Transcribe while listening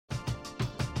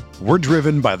We're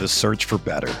driven by the search for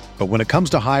better. But when it comes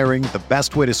to hiring, the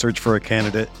best way to search for a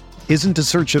candidate isn't to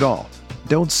search at all.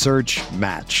 Don't search,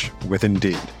 match with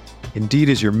Indeed. Indeed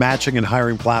is your matching and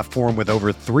hiring platform with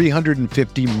over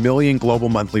 350 million global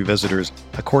monthly visitors,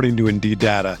 according to Indeed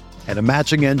data, and a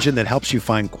matching engine that helps you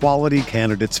find quality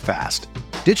candidates fast.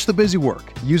 Ditch the busy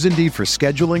work. Use Indeed for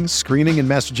scheduling, screening, and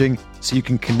messaging so you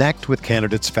can connect with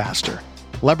candidates faster.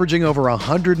 Leveraging over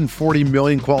 140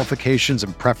 million qualifications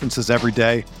and preferences every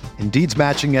day, Indeed's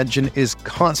matching engine is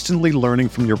constantly learning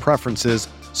from your preferences,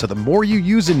 so the more you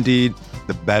use Indeed,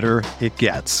 the better it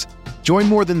gets. Join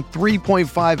more than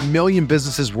 3.5 million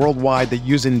businesses worldwide that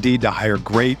use Indeed to hire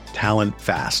great talent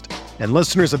fast. And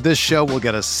listeners of this show will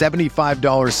get a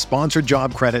 $75 sponsored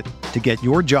job credit to get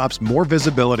your jobs more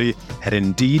visibility at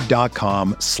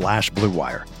Indeed.com/Blue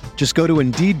Wire. Just go to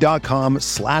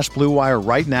Indeed.com/Blue Wire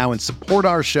right now and support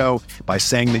our show by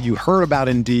saying that you heard about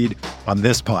Indeed on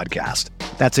this podcast.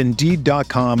 That's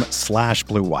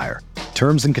Indeed.com/Blue Wire.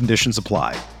 Terms and conditions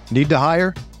apply. Need to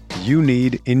hire? You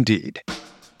need Indeed.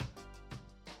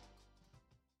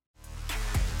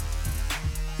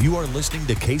 You are listening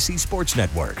to KC Sports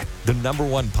Network, the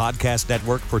 #1 podcast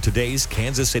network for today's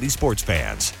Kansas City sports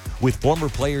fans. With former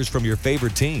players from your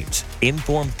favorite teams,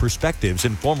 informed perspectives,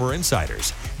 and former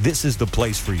insiders, this is the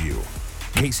place for you.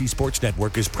 KC Sports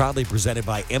Network is proudly presented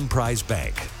by Emprise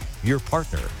Bank, your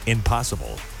partner in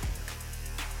possible.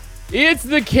 It's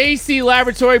the KC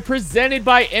Laboratory presented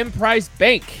by Emprise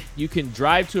Bank. You can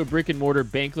drive to a brick and mortar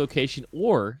bank location,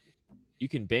 or you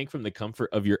can bank from the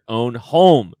comfort of your own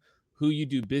home. Who you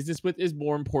do business with is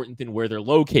more important than where they're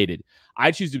located. I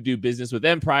choose to do business with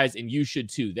Emprise, and you should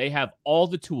too. They have all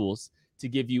the tools to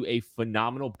give you a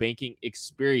phenomenal banking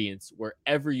experience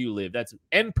wherever you live. That's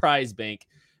Emprise Bank,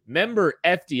 member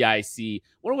FDIC. I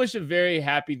want to wish a very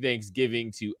happy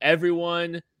Thanksgiving to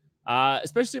everyone,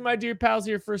 especially my dear pals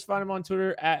here. First, find them on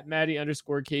Twitter at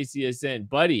Maddie_KCSN.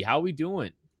 Buddy, how we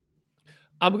doing?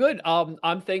 I'm good.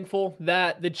 I'm thankful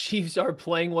that the Chiefs are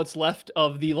playing what's left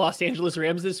of the Los Angeles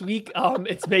Rams this week.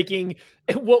 It's making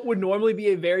what would normally be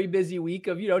a very busy week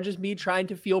of, just me trying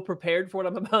to feel prepared for what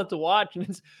I'm about to watch. And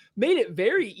it's made it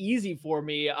very easy for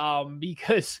me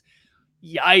because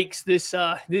yikes,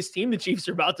 this team the Chiefs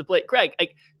are about to play. Craig,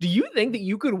 do you think that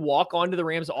you could walk onto the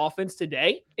Rams offense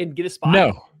today and get a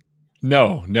spot?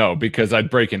 No, because I'd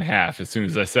break in half as soon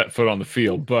as I set foot on the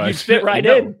field. But you fit right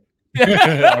in.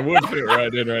 I would fit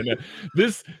right in right now.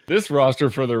 This roster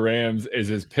for the Rams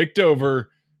is as picked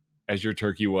over as your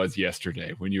turkey was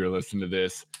yesterday when you were listening to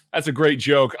this. That's a great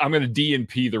joke. I'm going to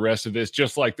D&P the rest of this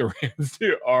just like the Rams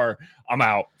are. I'm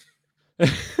out.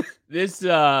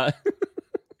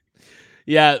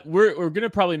 Yeah, we're going to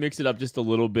probably mix it up just a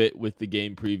little bit with the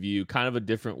game preview. Kind of a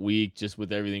different week just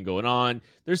with everything going on.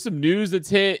 There's some news that's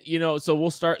hit, so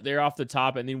we'll start there off the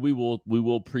top, and then we will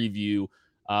preview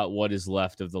what is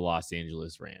left of the Los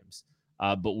Angeles Rams.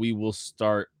 But we will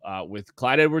start with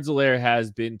Clyde Edwards-Helaire has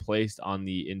been placed on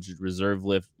the injured reserve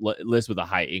list with a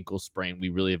high ankle sprain. We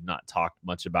really have not talked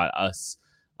much about us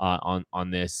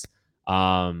on this.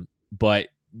 But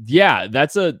yeah,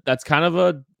 that's kind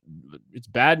of it's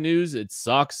bad news. It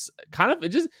sucks. I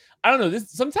don't know.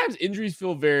 Sometimes injuries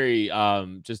feel very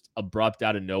just abrupt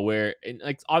out of nowhere. And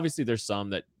obviously there's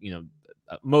some that,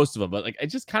 most of them, but I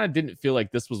just kind of didn't feel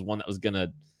like this was one that was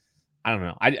gonna. I don't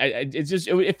know.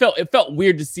 It felt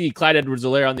weird to see Clyde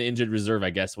Edwards-Helaire on the injured reserve. I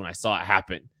guess when I saw it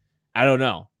happen, I don't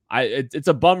know. It's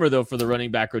a bummer though for the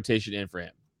running back rotation and for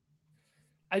him.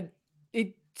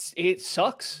 It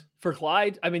sucks for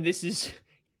Clyde. I mean, this is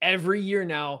every year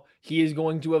now. He is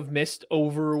going to have missed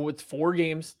over with 4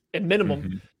 games at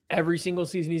minimum every single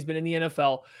season he's been in the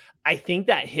NFL. I think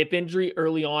that hip injury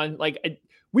early on,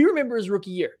 we remember his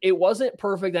rookie year. It wasn't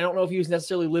perfect. I don't know if he was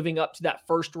necessarily living up to that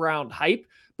first round hype,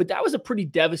 but that was a pretty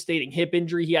devastating hip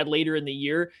injury he had later in the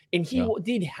year. And he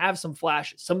did have some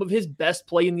flashes. Some of his best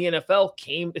play in the NFL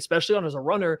came, especially on as a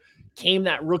runner, came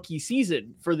that rookie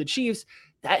season for the Chiefs.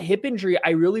 That hip injury, I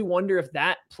really wonder if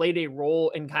that played a role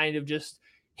in kind of just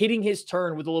hitting his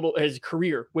turn with his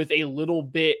career with a little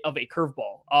bit of a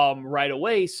curveball right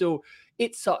away. So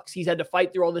it sucks. He's had to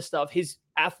fight through all this stuff. His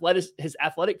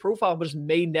athletic profile just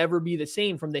may never be the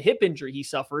same from the hip injury he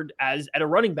suffered as at a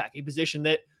running back, a position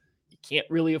that you can't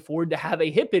really afford to have a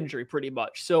hip injury pretty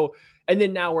much. So, and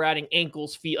then now we're adding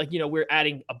ankles, feet, we're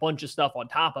adding a bunch of stuff on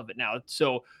top of it now.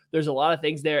 So there's a lot of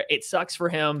things there. It sucks for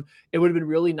him. It would have been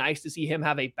really nice to see him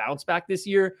have a bounce back this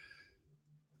year.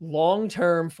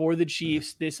 Long-term for the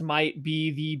Chiefs, this might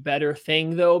be the better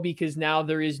thing though, because now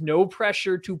there is no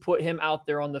pressure to put him out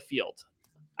there on the field.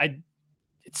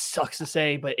 It sucks to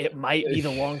say, but it might be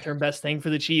the long-term best thing for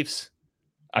the Chiefs.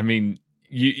 I mean,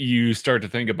 you start to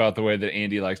think about the way that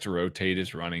Andy likes to rotate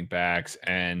his running backs,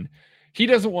 and he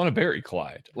doesn't want to bury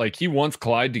Clyde. Like, he wants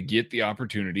Clyde to get the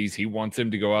opportunities. He wants him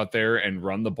to go out there and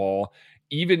run the ball.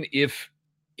 Even if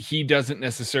he doesn't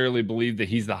necessarily believe that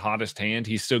he's the hottest hand,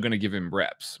 he's still going to give him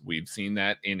reps. We've seen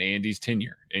that in Andy's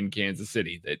tenure in Kansas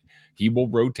City, that he will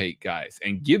rotate guys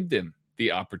and give them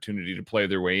the opportunity to play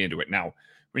their way into it. Now,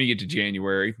 when you get to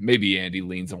January, maybe Andy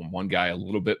leans on one guy a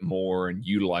little bit more and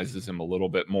utilizes him a little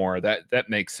bit more. That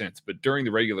makes sense. But during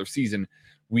the regular season,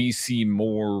 we see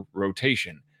more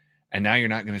rotation. And now you're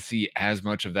not going to see as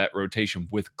much of that rotation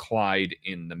with Clyde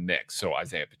in the mix. So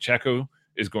Isaiah Pacheco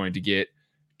is going to get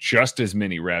just as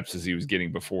many reps as he was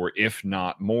getting before, if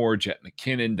not more. Jet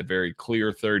McKinnon, the very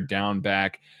clear third down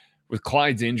back. With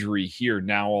Clyde's injury here,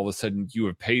 now all of a sudden you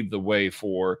have paved the way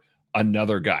for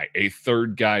another guy, a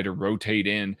third guy to rotate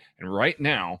in. And right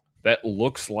now, that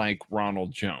looks like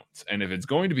Ronald Jones. And if it's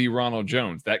going to be Ronald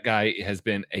Jones, that guy has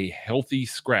been a healthy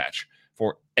scratch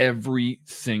for every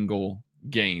single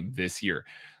game this year.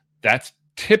 That's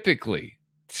typically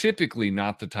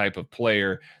not the type of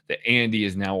player that Andy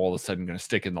is now all of a sudden going to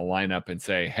stick in the lineup and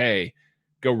say, hey,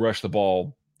 go rush the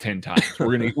ball 10 times.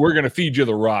 We're going to feed you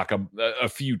the rock a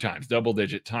few times,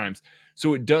 double-digit times.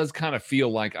 So it does kind of feel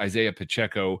like Isaiah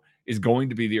Pacheco is going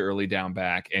to be the early down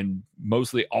back, and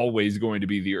mostly always going to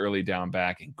be the early down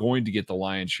back, and going to get the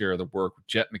lion's share of the work.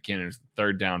 Jet McKinnon is the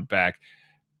third down back.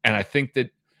 And I think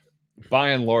that by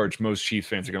and large, most Chiefs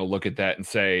fans are going to look at that and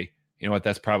say, you know what,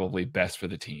 that's probably best for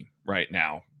the team right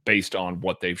now, based on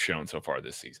what they've shown so far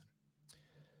this season.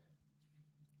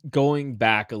 Going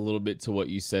back a little bit to what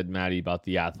you said, Maddie, about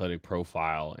the athletic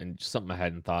profile, and just something I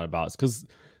hadn't thought about, is because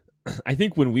I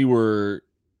think when we were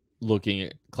looking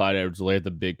at Clyde Edwards-Helaire,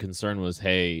 the big concern was,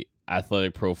 hey,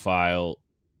 athletic profile,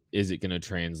 is it going to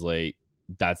translate?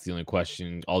 That's the only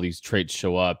question. All these traits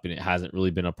show up, and it hasn't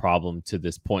really been a problem to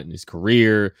this point in his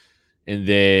career. And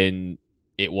then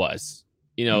it was,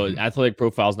 athletic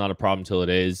profile is not a problem till it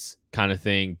is, kind of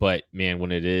thing. But man,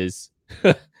 when it is,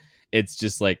 it's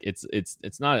just like, it's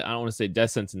not, I don't want to say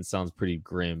death sentence, sounds pretty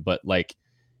grim, but like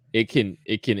it can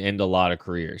end a lot of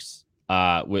careers.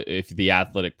 If the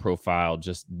athletic profile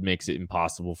just makes it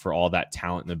impossible for all that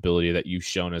talent and ability that you've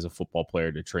shown as a football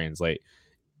player to translate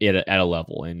at a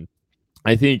level. And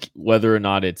I think whether or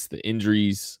not it's the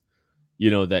injuries,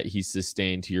 that he's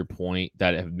sustained, to your point,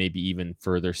 that have maybe even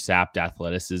further sapped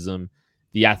athleticism,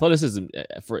 the athleticism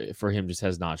for him just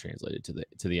has not translated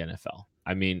to the NFL.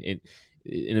 I mean,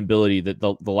 inability, that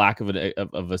the lack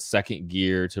of a second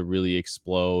gear to really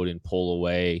explode and pull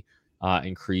away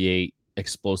and create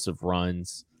explosive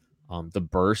runs, the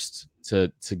burst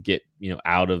to get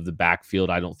out of the backfield,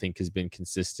 I don't think has been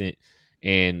consistent.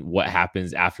 And what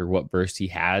happens after what burst he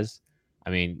has, I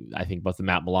mean, I think about the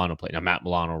Matt Milano play. Now Matt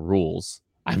Milano rules.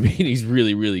 I mean, he's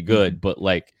really, really good, but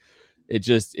like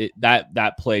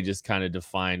that play just kind of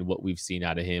defined what we've seen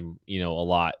out of him, a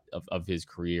lot of his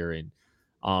career.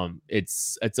 And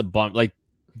it's a bump. Like,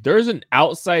 there's an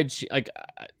outside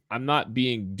I'm not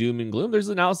being doom and gloom. There's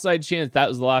an outside chance that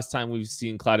was the last time we've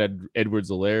seen Clyde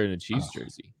Edwards-Helaire in a Chiefs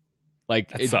jersey.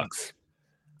 Like, it sucks.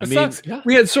 I mean,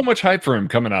 we had so much hype for him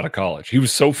coming out of college. He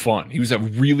was so fun. He was a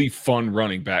really fun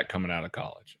running back coming out of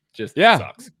college. Just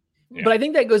sucks. Yeah. But I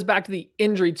think that goes back to the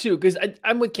injury too, because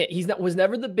I'm with Kent. Was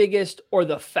never the biggest or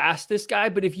the fastest guy,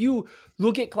 but if you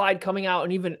look at Clyde coming out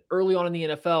and even early on in the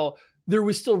NFL, there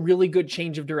was still really good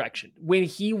change of direction. When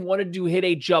he wanted to hit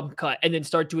a jump cut and then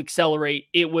start to accelerate,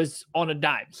 it was on a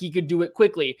dime. He could do it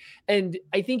quickly. And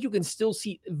I think you can still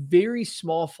see very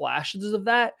small flashes of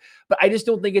that, but I just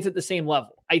don't think it's at the same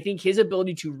level. I think his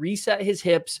ability to reset his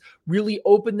hips, really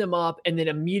open them up, and then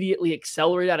immediately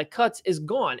accelerate out of cuts is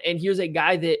gone. And here's a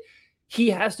guy that he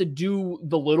has to do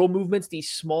the little movements. These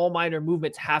small minor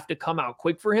movements have to come out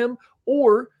quick for him,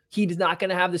 or he's not going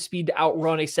to have the speed to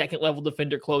outrun a second-level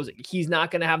defender closing. He's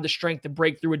not going to have the strength to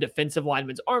break through a defensive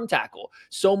lineman's arm tackle.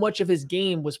 So much of his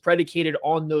game was predicated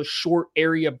on those short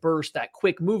area bursts, that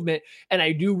quick movement. And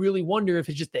I do really wonder if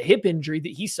it's just the hip injury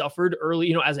that he suffered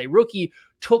early, as a rookie,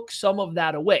 took some of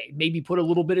that away, maybe put a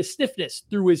little bit of stiffness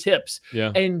through his hips.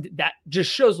 Yeah. And that just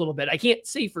shows a little bit. I can't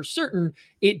say for certain.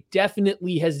 It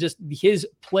definitely has just, his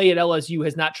play at LSU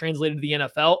has not translated to the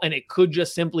NFL, and it could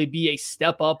just simply be a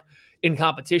step up in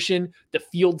competition, the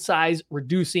field size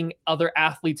reducing, other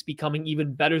athletes becoming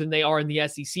even better than they are in the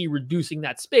SEC, reducing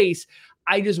that space.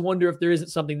 I just wonder if there isn't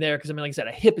something there, because I mean, like I said,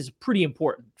 a hip is pretty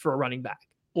important for a running back.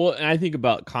 Well, and I think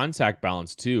about contact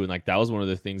balance too, and like that was one of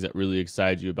the things that really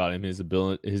excited you about him, his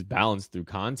ability, his balance through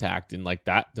contact, and like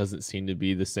that doesn't seem to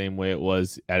be the same way it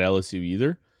was at LSU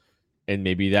either. And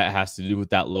maybe that has to do with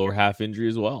that lower half injury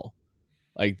as well.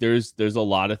 Like there's a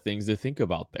lot of things to think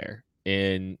about there.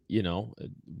 And,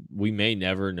 we may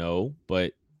never know,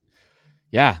 but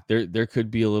yeah, there could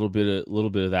be a little bit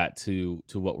of that to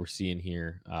what we're seeing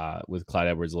here with Clyde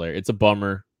Edwards-Helaire. It's a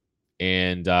bummer.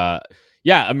 And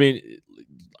yeah, I mean,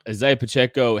 Isaiah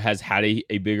Pacheco has had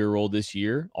a bigger role this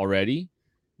year already.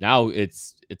 Now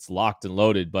it's locked and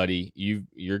loaded, buddy.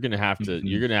 You're gonna have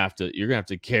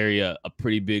to carry a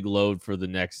pretty big load for the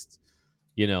next,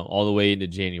 all the way into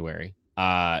January.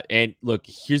 And look,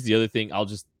 here's the other thing. I'll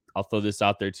throw this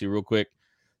out there too real quick.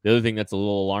 The other thing that's a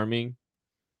little alarming,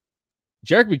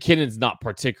 Jerick McKinnon's not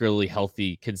particularly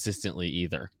healthy consistently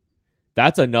either.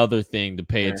 That's another thing to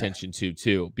pay attention to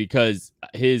too, because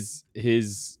his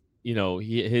injury,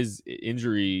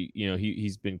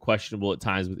 he's been questionable at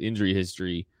times with injury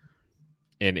history,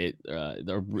 and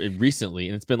recently,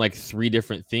 and it's been like 3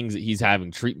 different things that he's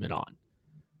having treatment on.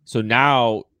 So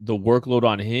now the workload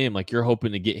on him, like you're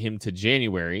hoping to get him to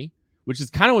January, which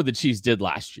is kind of what the Chiefs did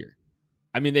last year.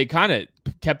 I mean, they kind of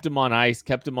kept him on ice,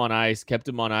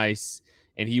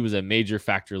 and he was a major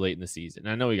factor late in the season.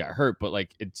 I know he got hurt, but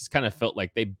like it just kind of felt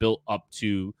like they built up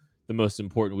to the most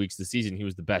important weeks of the season. He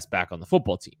was the best back on the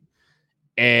football team.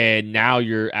 And now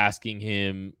you're asking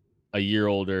him a year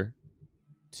older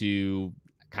to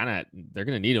they're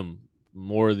going to need him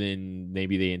more than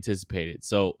maybe they anticipated.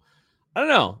 So I don't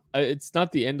know. It's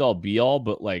not the end all be all,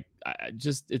 but like,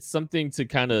 it's something to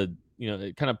kind of,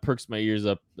 it kind of perks my ears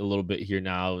up a little bit here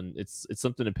now. And it's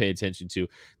something to pay attention to.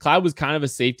 Clyde was kind of a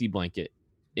safety blanket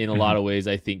in a lot of ways,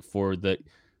 I think, for the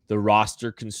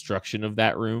roster construction of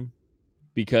that room,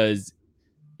 because,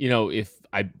 if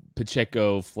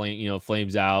Pacheco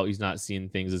flames out, he's not seeing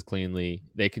things as cleanly,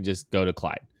 they can just go to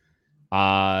Clyde.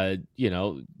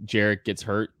 Jerick gets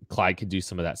hurt, Clyde could do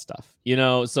some of that stuff,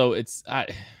 so it's, I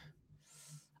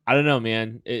don't know,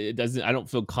 man. I don't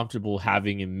feel comfortable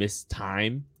having him miss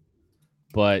time,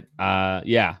 but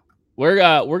yeah,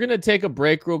 we're going to take a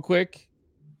break real quick.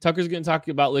 Tucker's going to talk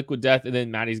about Liquid Death, and then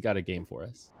Maddie's got a game for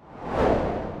us.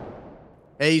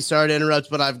 Hey, sorry to interrupt,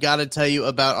 but I've got to tell you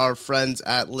about our friends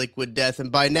at Liquid Death.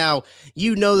 And by now,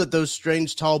 you know that those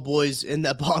strange tall boys in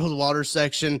that bottled water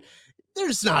section,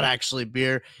 there's not actually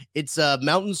beer. It's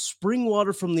mountain spring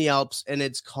water from the Alps, and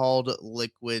it's called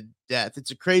Liquid Death. It's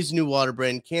a crazy new water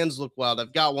brand. Cans look wild.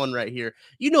 I've got one right here.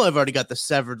 I've already got the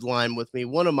Severed Lime with me,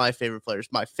 one of my favorite flavors,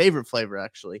 my favorite flavor,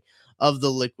 actually, of the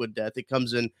Liquid Death. It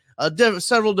comes in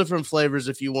several different flavors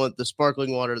if you want the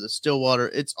sparkling water, the still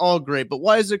water. It's all great. But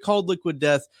why is it called Liquid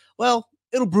Death? Well,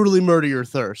 it'll brutally murder your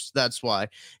thirst. That's why.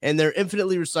 And their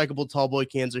infinitely recyclable tallboy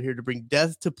cans are here to bring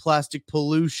death to plastic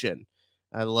pollution.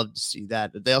 I'd love to see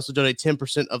that. They also donate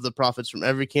 10% of the profits from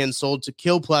every can sold to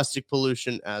kill plastic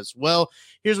pollution as well.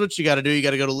 Here's what you got to do. You got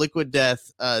to go to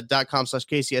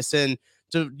liquiddeath.com/KCSN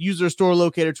to use their store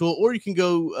locator tool, or you can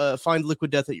go find Liquid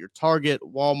Death at your Target,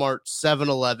 Walmart,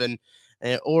 7-Eleven,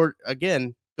 or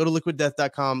again, go to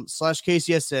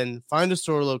liquiddeath.com/KCSN, find a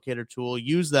store locator tool,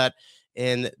 use that,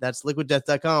 and that's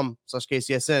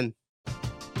liquiddeath.com/KCSN.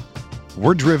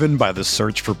 We're driven by the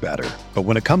search for better. But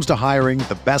when it comes to hiring,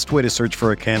 the best way to search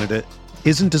for a candidate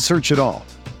isn't to search at all.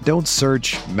 Don't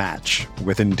search, match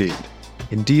with Indeed.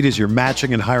 Indeed is your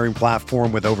matching and hiring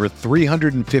platform with over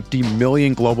 350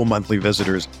 million global monthly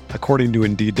visitors, according to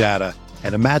Indeed data,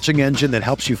 and a matching engine that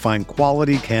helps you find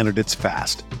quality candidates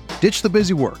fast. Ditch the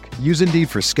busy work. Use Indeed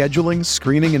for scheduling,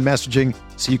 screening, and messaging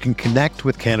so you can connect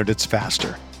with candidates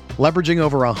faster. Leveraging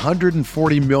over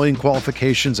 140 million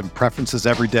qualifications and preferences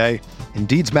every day,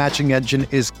 Indeed's matching engine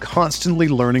is constantly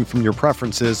learning from your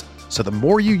preferences, so the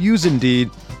more you use Indeed,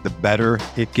 the better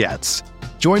it gets.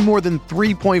 Join more than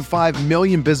 3.5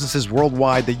 million businesses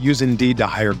worldwide that use Indeed to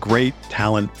hire great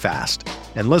talent fast.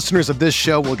 And listeners of this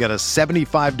show will get a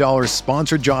 $75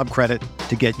 sponsored job credit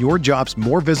to get your jobs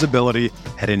more visibility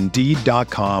at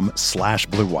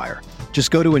Indeed.com/Blue Wire. Just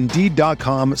go to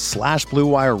Indeed.com/Blue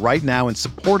Wire right now and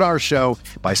support our show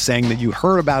by saying that you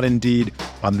heard about Indeed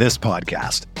on this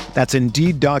podcast. That's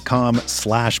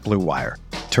Indeed.com/Blue Wire.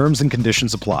 Terms and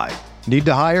conditions apply. Need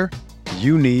to hire?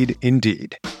 You need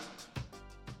Indeed.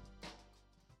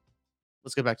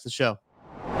 Let's get back to the show.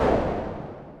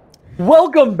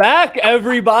 Welcome back,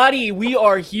 everybody. We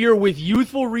are here with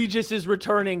Youthful Regis is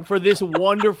returning for this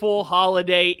wonderful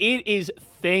holiday. It is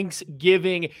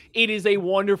Thanksgiving. It is a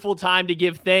wonderful time to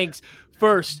give thanks.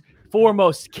 First,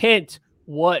 foremost, Kent,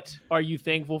 what are you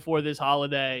thankful for this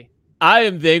holiday? I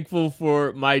am thankful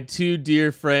for my two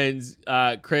dear friends,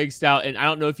 Craig Stout, and I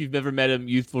don't know if you've ever met him,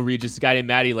 Youthful Regis, a guy named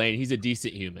Matty Lane. He's a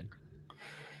decent human.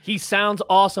 He sounds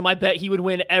awesome. I bet he would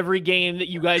win every game that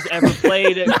you guys ever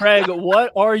played. Craig,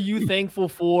 what are you thankful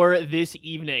for this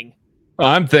evening?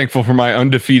 I'm thankful for my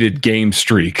undefeated game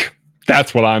streak.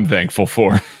 That's what I'm thankful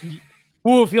for.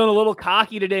 Ooh, feeling a little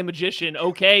cocky today, Magician.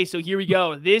 Okay, so here we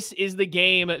go. This is the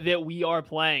game that we are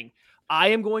playing. I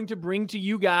am going to bring to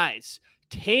you guys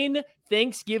 10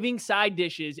 Thanksgiving side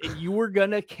dishes, and you are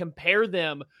going to compare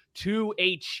them to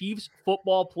a Chiefs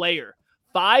football player.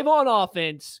 5 on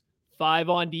offense, 5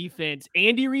 on defense.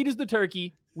 Andy Reid is the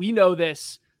turkey. We know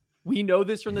this. We know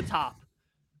this from the top.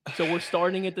 So we're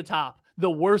starting at the top. The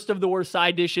worst of the worst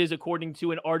side dishes, according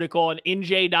to an article on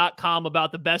NJ.com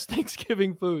about the best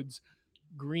Thanksgiving foods.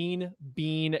 Green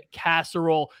bean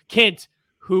casserole. Kent,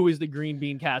 who is the green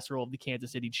bean casserole of the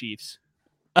Kansas City Chiefs?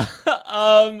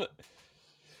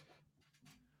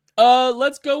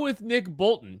 Let's go with Nick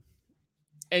Bolton.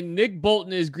 And Nick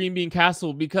Bolton is green bean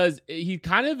casserole because he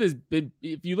kind of has been,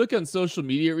 if you look on social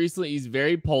media recently, he's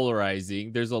very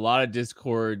polarizing. There's a lot of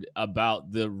discord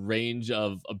about the range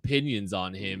of opinions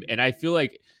on him. And I feel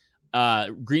like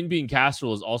green bean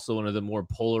casserole is also one of the more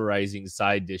polarizing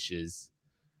side dishes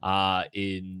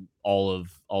in all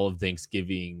of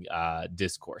Thanksgiving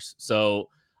discourse. So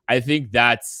I think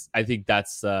that's green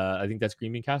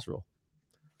bean casserole.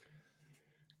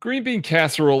 Green bean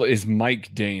casserole is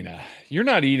Mike Dana. You're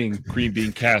not eating green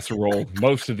bean casserole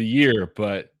most of the year,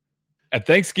 but at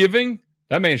Thanksgiving,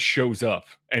 that man shows up,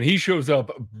 and he shows up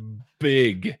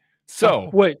big. So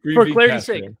wait, for clarity's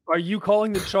sake, are you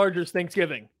calling the Chargers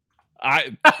Thanksgiving?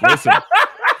 Listen,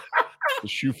 the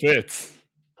shoe fits.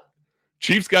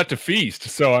 Chiefs got to feast,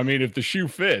 so I mean, if the shoe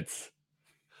fits.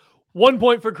 1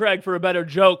 point for Craig for a better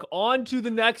joke. On to the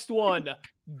next one.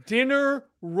 Dinner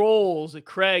rolls.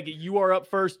 Craig, you are up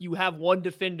first. You have one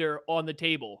defender on the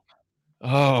table.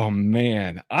 Oh,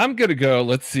 man. I'm going to go,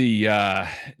 let's see,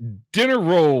 dinner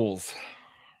rolls.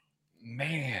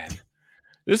 Man,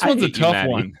 this one's a tough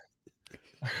one.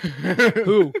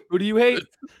 Who do you hate?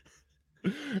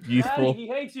 Youthful. Maddie, he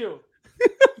hates you.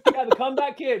 Yeah, the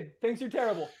comeback kid thinks you're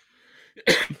terrible.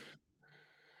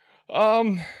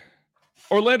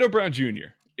 Orlando Brown Jr.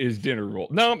 is dinner roll.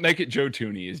 No, make it Joe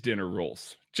Thuney is dinner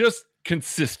rolls. Just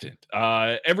consistent.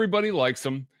 Everybody likes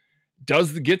them.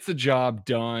 Gets the job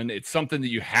done. It's something that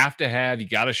you have to have. You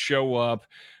got to show up.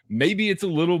 Maybe it's a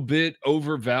little bit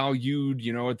overvalued,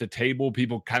 at the table.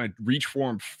 People kind of reach for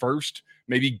them first.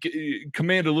 Maybe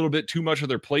command a little bit too much of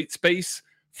their plate space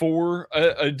for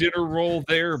a dinner roll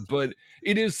there. But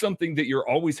it is something that you're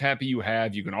always happy you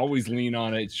have. You can always lean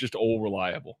on it. It's just all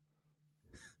reliable.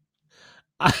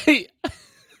 I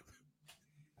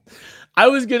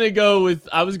was actually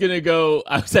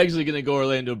gonna go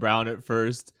Orlando Brown at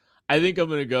first. I think I'm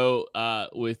gonna go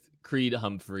with Creed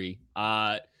Humphrey.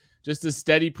 Just a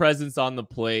steady presence on the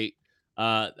plate,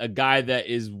 a guy that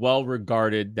is well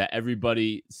regarded, that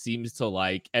everybody seems to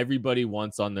like, everybody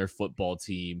wants on their football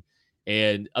team,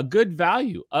 and a good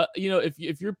value.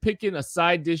 If you're picking a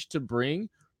side dish to bring,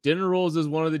 dinner rolls is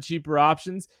one of the cheaper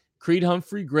options. Creed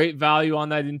Humphrey, great value on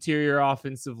that interior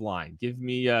offensive line. Give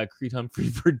me Creed Humphrey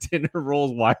for dinner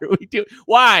rolls.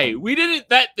 Why? We didn't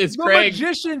bet this, Craig. The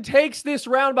Magician takes this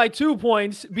round by 2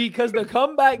 points because the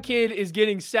comeback kid is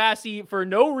getting sassy for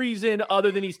no reason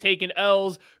other than he's taken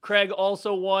L's. Craig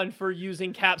also won for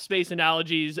using cap space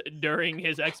analogies during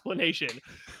his explanation.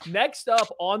 Next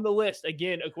up on the list,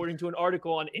 again, according to an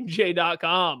article on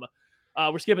NJ.com,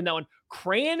 we're skipping that one.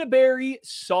 Cranberry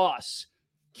sauce.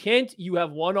 Kent, you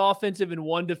have one offensive and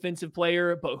one defensive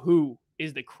player, but who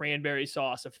is the cranberry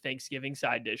sauce of Thanksgiving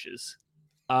side dishes?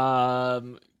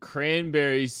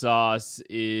 Cranberry sauce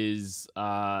is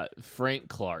Frank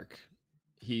Clark.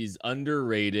 He's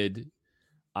underrated.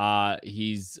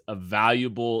 He's a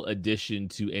valuable addition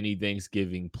to any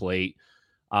Thanksgiving plate.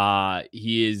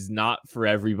 He is not for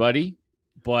everybody,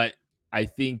 but I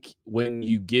think when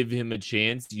you give him a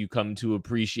chance, you come to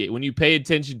appreciate. When you pay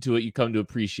attention to it, you come to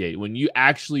appreciate. When you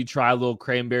actually try a little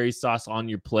cranberry sauce on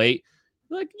your plate,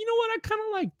 you're like, you know what? I kind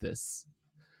of like this.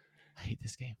 I hate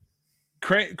this game.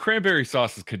 Cranberry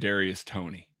sauce is Kadarius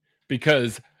Toney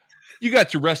because you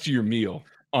got the rest of your meal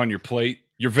on your plate.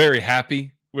 You're very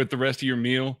happy with the rest of your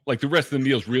meal. Like the rest of the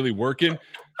meal's really working.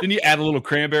 Then you add a little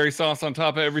cranberry sauce on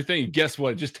top of everything. And guess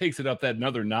what? It just takes it up that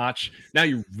another notch. Now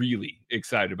you're really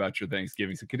excited about your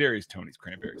Thanksgiving. So Kadarius Toney's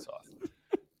cranberry sauce.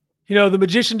 The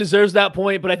Magician deserves that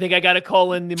point, but I think I got to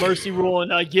call in the mercy rule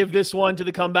and give this one to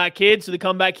the comeback kid. So the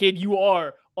comeback kid, you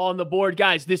are on the board.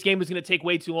 Guys, this game is going to take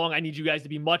way too long. I need you guys to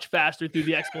be much faster through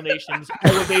the explanations.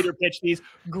 Elevator pitch these.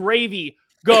 Gravy.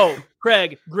 Go.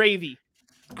 Craig, gravy.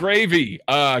 Gravy,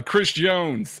 Chris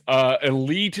Jones,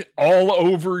 elite all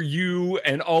over you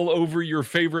and all over your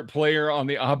favorite player on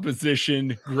the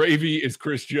opposition. Gravy is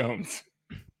Chris Jones.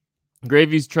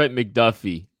 Gravy's Trent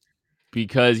McDuffie.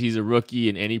 because he's a rookie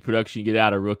and any production you get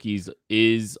out of rookies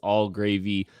is all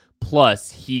gravy.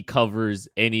 Plus, he covers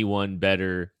anyone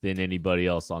better than anybody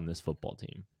else on this football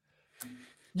team.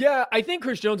 Yeah, I think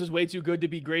Chris Jones is way too good to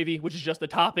be gravy, which is just the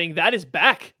topping. That is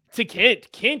back to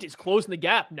Kent. Kent is closing the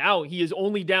gap. Now he is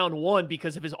only down 1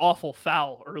 because of his awful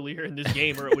foul earlier in this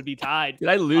game, or it would be tied. Did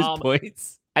I lose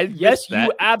points? Yes,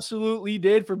 you absolutely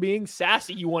did for being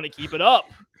sassy. You want to keep it up.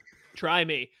 Try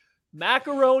me.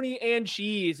 Macaroni and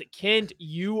cheese. Kent,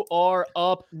 you are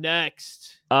up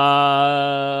next.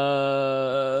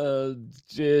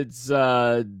 It's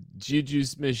Juju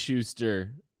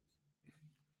Smith-Schuster.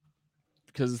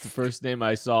 Because it's the first name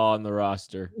I saw on the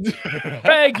roster.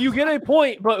 Craig, you get a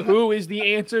point, but who is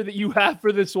the answer that you have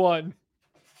for this one?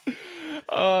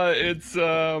 It's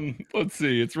let's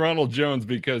see, it's Ronald Jones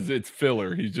because it's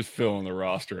filler. He's just filling the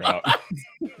roster out.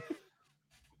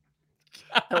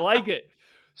 I like it.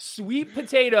 Sweet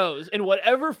potatoes in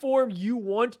whatever form you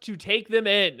want to take them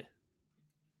in.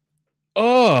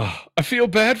 Oh, I feel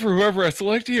bad for whoever I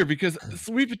select here because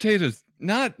sweet potatoes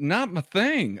not my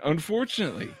thing,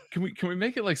 unfortunately. Can we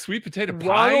make it like sweet potato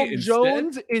pie Ronald instead?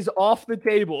 Jones is off the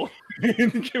table.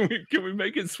 Can we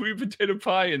make it sweet potato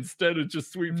pie instead of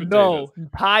just sweet potatoes? No,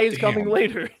 pie is coming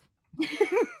later.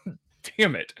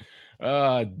 Damn it.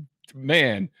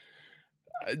 Man.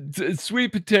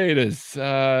 Sweet potatoes.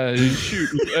 Shoot.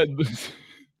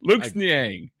 Luke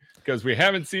Niang, because we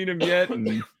haven't seen him yet,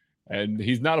 and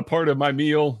he's not a part of my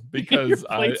meal because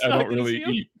I don't really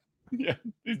eat. Yeah,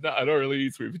 he's not. I don't really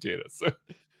eat sweet potatoes. So.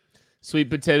 Sweet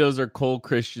potatoes are Cole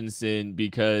Christensen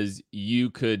because you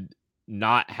could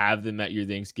not have them at your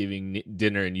Thanksgiving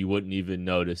dinner and you wouldn't even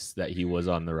notice that he was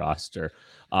on the roster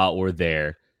or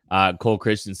there. Cole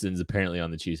Christensen's apparently on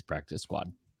the Chiefs practice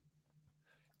squad.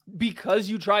 Because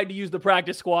you tried to use the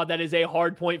practice squad, that is a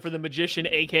hard point for the magician,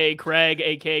 a.k.a. Craig,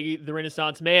 a.k.a. the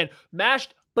Renaissance Man.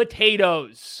 Mashed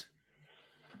potatoes.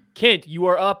 Kent, you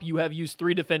are up. You have used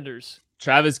 3 defenders.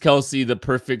 Travis Kelce, the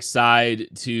perfect side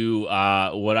to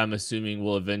what I'm assuming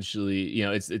will eventually,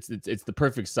 it's the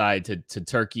perfect side to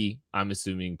turkey. I'm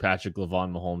assuming Patrick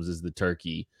LaVon Mahomes is the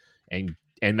turkey, and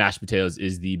mashed potatoes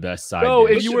is the best side. So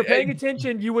dish. if you were paying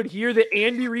attention, you would hear that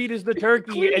Andy Reid is the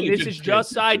turkey, and this is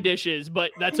just side dishes. But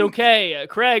that's okay.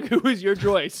 Craig, who is your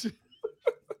choice?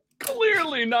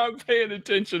 Clearly not paying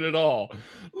attention at all.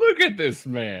 Look at this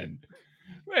man.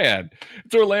 Man,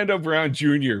 it's Orlando Brown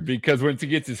Jr. because once he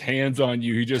gets his hands on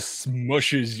you, he just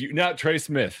smushes you. Not Trey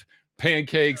Smith.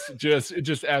 Pancakes,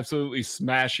 just absolutely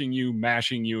smashing you,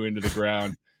 mashing you into the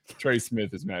ground. Trey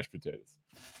Smith is mashed potatoes.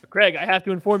 Craig, I have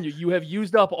to inform you, you have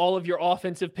used up all of your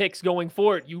offensive picks going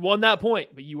forward. You won that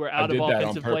point, but you were out of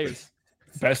offensive players.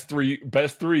 Best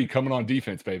three coming on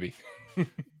defense, baby.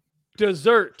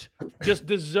 Dessert. Just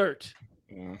dessert.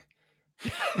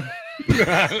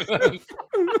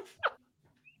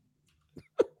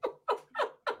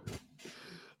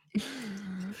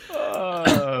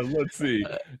 Let's see.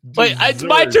 Wait, it's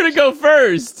my turn to go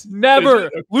first. Never.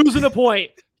 Losing a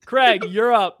point. Craig,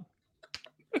 you're up.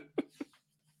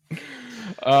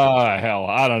 Hell,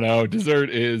 I don't know.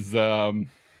 Dessert is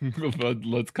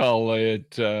let's call it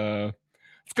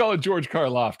George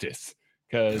Karlaftis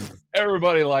because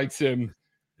everybody likes him.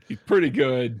 He's pretty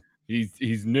good.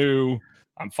 He's new.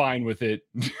 I'm fine with it.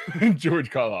 George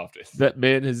Karlaftis. That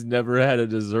man has never had a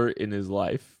dessert in his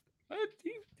life.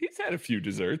 He's had a few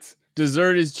desserts.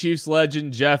 Dessert is Chiefs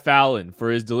legend Jeff Allen for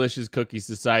his Delicious Cookie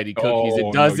Society cookies.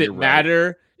 It doesn't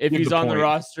matter if he's on the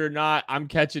roster or not. I'm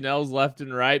catching L's left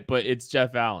and right, but it's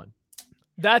Jeff Allen.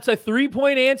 That's a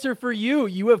 3-point answer for you.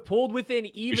 You have pulled within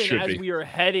even as we are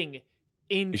heading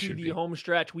into the home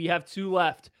stretch. We have 2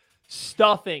 left.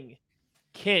 Stuffing.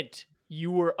 Kent,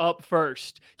 you were up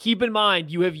first. Keep in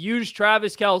mind, you have used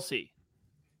Travis Kelce.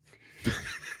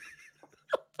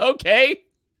 Okay.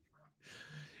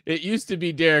 It used to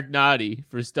be Derek Nottie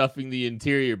for stuffing the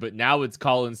interior, but now it's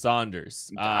Colin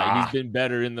Saunders. He's been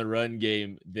better in the run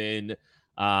game than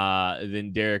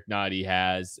Derek Nottie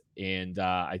has, and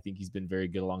I think he's been very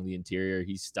good along the interior.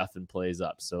 He's stuffing plays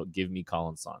up, so give me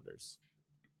Colin Saunders.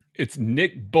 It's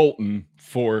Nick Bolton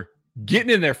for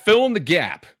getting in there, filling the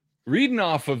gap, reading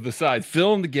off of the sides,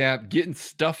 filling the gap,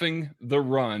 stuffing the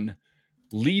run,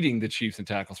 leading the Chiefs in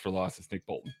tackles for loss. It's Nick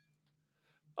Bolton.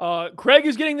 Craig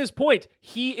is getting this point.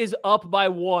 He is up by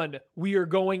 1. We are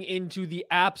going into the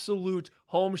absolute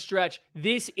home stretch.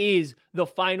 This is the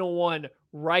final one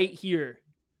right here.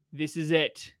 This is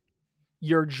it.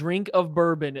 Your drink of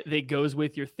bourbon that goes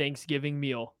with your Thanksgiving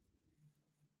meal.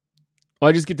 Oh,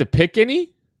 I just get to pick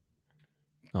any?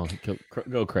 Oh,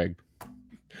 go Craig.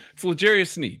 It's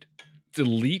L'Jarius Sneed. It's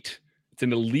elite. It's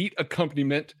an elite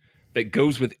accompaniment that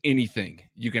goes with anything.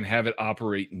 You can have it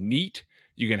operate neat.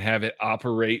 You can have it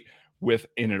operate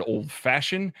in an old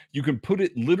fashioned. You can put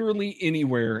it literally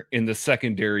anywhere in the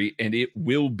secondary and it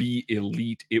will be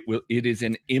elite. It is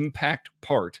an impact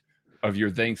part of your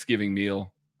Thanksgiving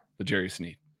meal, the Jerry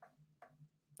Sneed.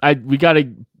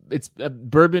 It's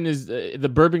bourbon is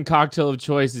the bourbon cocktail of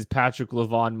choice is Patrick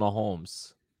LaVon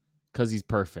Mahomes because he's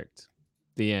perfect.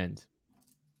 The end.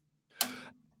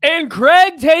 And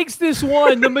Craig takes this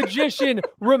one. The magician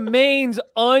remains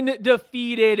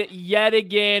undefeated yet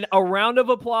again. A round of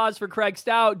applause for Craig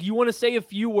Stout. Do you want to say a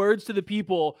few words to the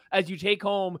people as you take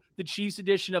home the Chiefs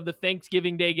edition of the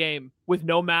Thanksgiving Day game with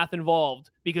no math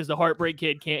involved because the Heartbreak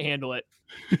Kid can't handle it?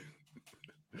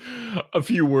 A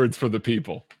few words for the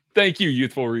people. Thank you,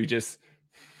 Youthful Regis.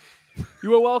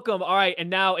 You are welcome. All right, and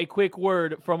now a quick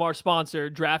word from our sponsor,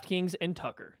 DraftKings and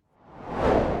Tucker.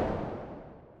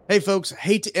 Hey folks,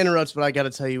 hate to interrupt, but I got to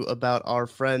tell you about our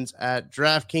friends at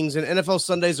DraftKings, and NFL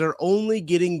Sundays are only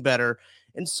getting better,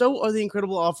 and so are the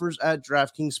incredible offers at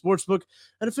DraftKings Sportsbook,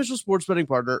 an official sports betting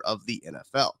partner of the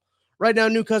NFL. Right now,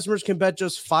 new customers can bet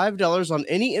just $5 on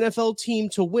any NFL team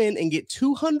to win and get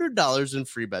 $200 in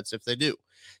free bets if they do.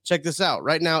 Check this out.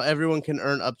 Right now, everyone can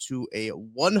earn up to a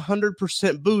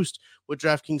 100% boost with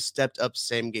DraftKings stepped up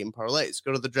same game parlays.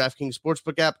 Go to the DraftKings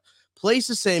Sportsbook app, place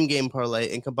a same game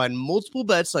parlay, and combine multiple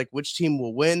bets like which team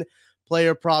will win,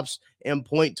 player props, and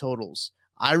point totals.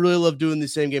 I really love doing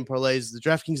these same game parlays. The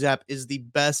DraftKings app is the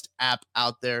best app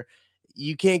out there.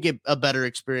 You can't get a better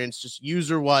experience, just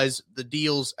user-wise, the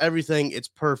deals, everything, it's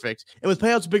perfect. And with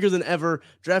payouts bigger than ever,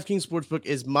 DraftKings Sportsbook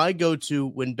is my go-to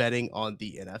when betting on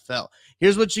the NFL.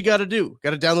 Here's what you got to do. Got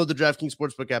to download the DraftKings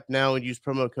Sportsbook app now and use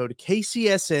promo code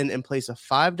KCSN and place a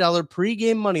 $5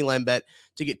 pregame moneyline bet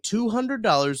to get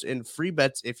 $200 in free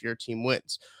bets if your team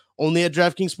wins. Only at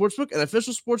DraftKings Sportsbook, an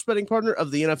official sports betting partner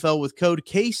of the NFL with code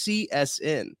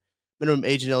KCSN. Minimum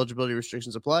age and eligibility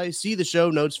restrictions apply. See the show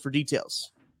notes for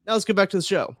details. Now let's get back to the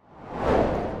show.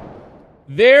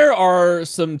 There are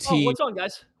some teams. Oh, what's on,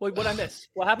 guys? What did I miss?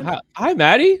 What happened? Hi,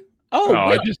 Maddie.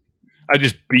 I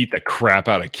just beat the crap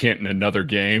out of Kent in another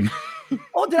game.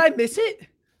 Oh, did I miss it?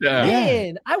 Yeah.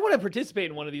 Man, I want to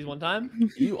participate in one of these one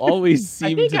time. You always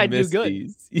seem to miss do good.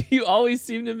 these. You always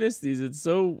seem to miss these. It's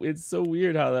so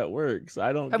weird how that works.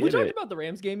 I don't. Have we talked about the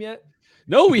Rams game yet?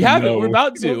 No, we haven't. No. We're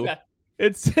about to. Okay.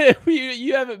 It's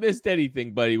you haven't missed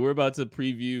anything, buddy. We're about to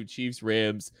preview Chiefs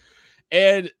Rams,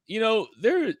 and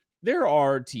there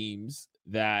are teams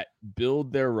that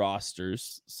build their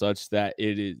rosters such that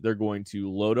they're going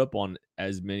to load up on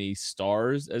as many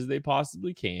stars as they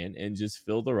possibly can and just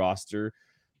fill the roster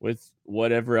with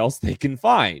whatever else they can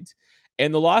find.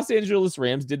 And the Los Angeles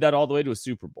Rams did that all the way to a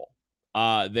Super Bowl.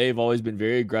 They've always been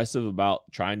very aggressive about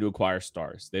trying to acquire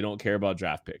stars. They don't care about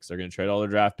draft picks. They're going to trade all their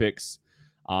draft picks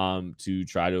to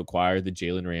try to acquire the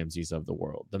Jalen Ramseys of the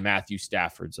world, the Matthew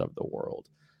Staffords of the world.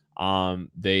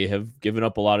 They have given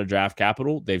up a lot of draft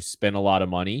capital. They've spent a lot of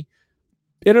money,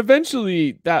 and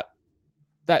eventually that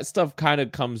stuff kind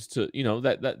of comes to,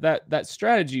 that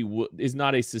strategy is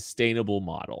not a sustainable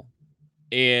model.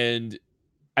 And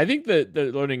I think that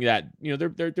they're learning that,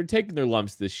 they're taking their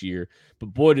lumps this year, but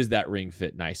boy, does that ring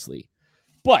fit nicely.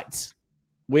 But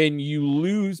when you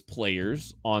lose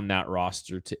players on that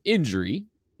roster to injury,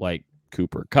 like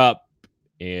Cooper Kupp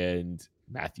and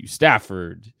Matthew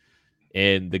Stafford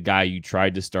and the guy you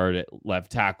tried to start at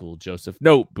left tackle, Joseph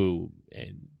Noteboom,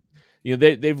 and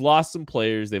they've lost some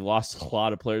players. They've lost a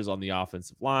lot of players on the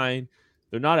offensive line.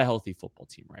 They're not a healthy football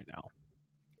team right now,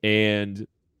 and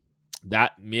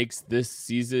that makes this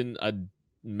season a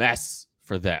mess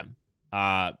for them.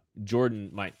 Jordan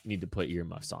might need to put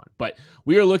earmuffs on, but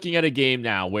we are looking at a game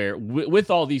now where with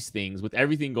all these things, with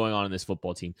everything going on in this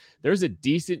football team, there's a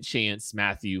decent chance,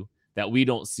 Matthew, that we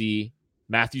don't see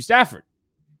Matthew Stafford.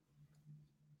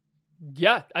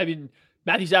 Yeah, I mean,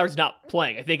 Matthew Stafford's not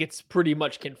playing. I think it's pretty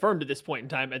much confirmed at this point in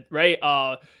time, right?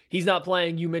 He's not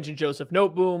playing. You mentioned Joseph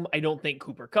Noteboom. I don't think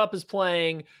Cooper Kupp is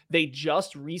playing. They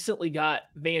just recently got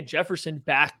Van Jefferson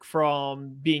back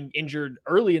from being injured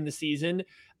early in the season.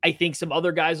 I think some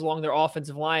other guys along their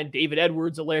offensive line, David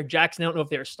Edwards, Alaric Jackson, I don't know if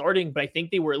they're starting, but I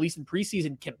think they were at least in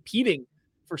preseason competing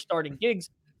for starting gigs.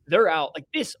 They're out. Like,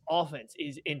 this offense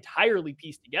is entirely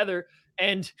pieced together,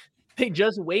 and they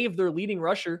just waived their leading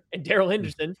rusher and Darrell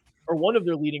Henderson, or one of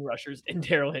their leading rushers in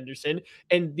Darrell Henderson.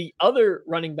 And the other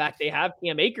running back they have,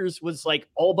 Cam Akers, was like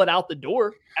all but out the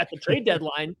door at the trade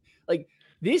deadline. Like,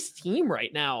 this team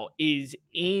right now is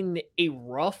in a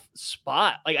rough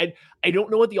spot. Like, I don't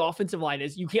know what the offensive line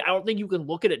is. I don't think you can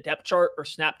look at a depth chart or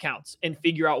snap counts and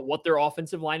figure out what their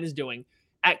offensive line is doing.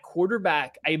 At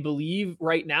quarterback, I believe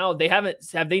right now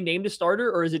have they named a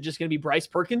starter, or is it just going to be Bryce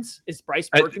Perkins? Is Bryce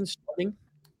Perkins starting?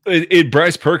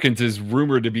 Bryce Perkins is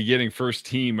rumored to be getting first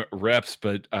team reps,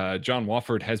 but John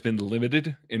Wofford has been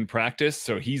limited in practice,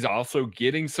 so he's also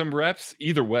getting some reps.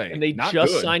 Either way, And they not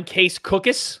just good. signed Case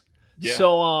Cookus. Yeah.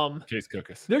 So Case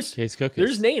Cookus.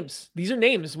 There's names. These are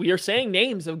names. We are saying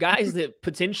names of guys that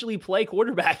potentially play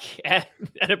quarterback at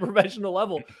a professional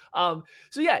level.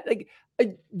 So yeah, like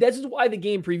that's why the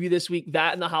game preview this week,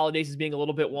 that and the holidays, is being a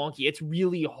little bit wonky. It's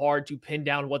really hard to pin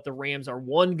down what the Rams are,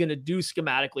 one, going to do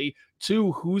schematically,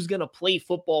 two, who's going to play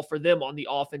football for them on the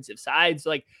offensive side.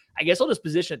 So like, I guess I'll just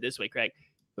position it this way, Craig.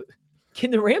 Can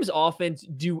the Rams offense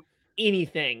do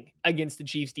anything against the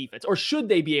Chiefs defense, or should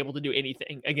they be able to do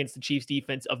anything against the Chiefs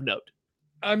defense of note?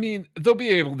 I mean, they'll be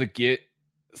able to get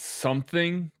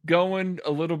something going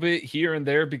a little bit here and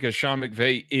there because Sean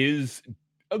McVay is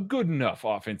a good enough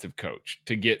offensive coach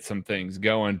to get some things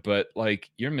going, but like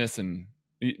you're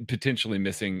potentially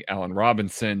missing Allen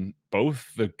Robinson. Both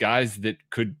the guys that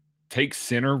could take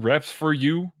center reps for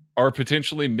you are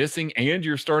potentially missing, and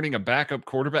you're starting a backup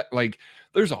quarterback. Like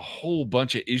there's a whole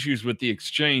bunch of issues with the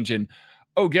exchange. And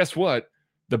oh, guess what?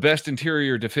 The best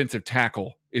interior defensive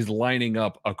tackle is lining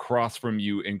up across from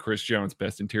you in Chris Jones.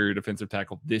 Best interior defensive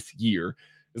tackle this year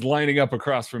is lining up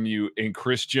across from you in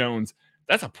Chris Jones.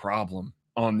 That's a problem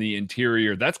on the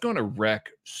interior. That's going to wreck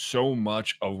so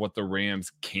much of what the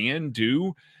Rams can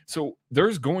do. So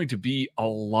there's going to be a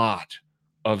lot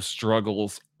of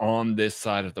struggles on this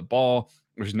side of the ball.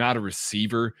 There's not a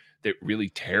receiver that really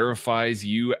terrifies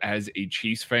you as a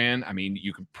Chiefs fan. I mean,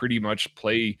 you can pretty much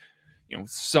play,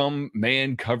 some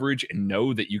man coverage and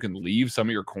know that you can leave some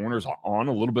of your corners on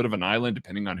a little bit of an island,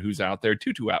 depending on who's out there.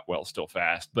 Tutu Atwell's still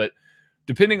fast, but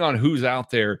depending on who's out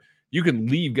there, you can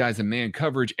leave guys in man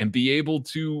coverage and be able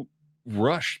to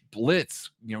rush,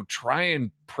 blitz, try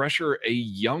and pressure a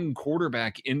young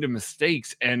quarterback into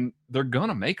mistakes, and they're going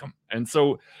to make them. And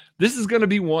so this is going to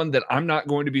be one that I'm not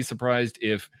going to be surprised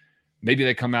if maybe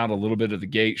they come out a little bit of the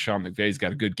gate. Sean McVay's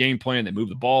got a good game plan. They move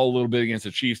the ball a little bit against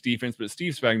the Chiefs defense, but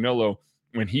Steve Spagnuolo,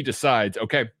 when he decides,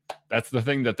 okay, that's the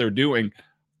thing that they're doing,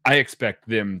 I expect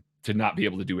them to not be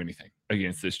able to do anything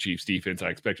against this Chiefs defense. I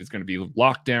expect it's going to be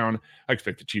locked down. I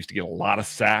expect the Chiefs to get a lot of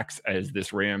sacks as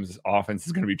this Rams offense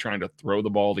is going to be trying to throw the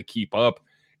ball to keep up.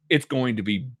 It's going to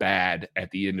be bad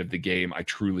at the end of the game. I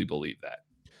truly believe that.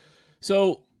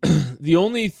 So the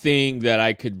only thing that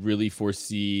I could really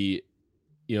foresee,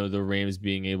 the Rams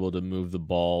being able to move the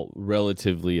ball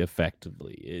relatively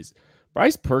effectively is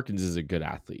Bryce Perkins is a good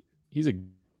athlete. He's a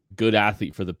good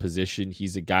athlete for the position.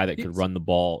 He's a guy that could run the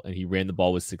ball, and he ran the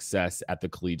ball with success at the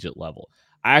collegiate level.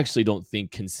 I actually don't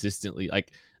think consistently,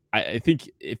 I think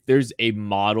if there's a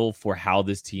model for how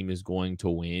this team is going to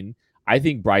win, I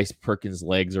think Bryce Perkins'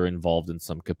 legs are involved in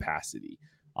some capacity.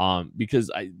 Because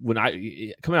when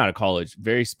I coming out of college,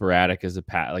 very sporadic as a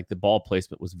the ball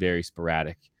placement was very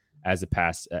sporadic as a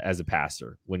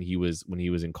passer when he was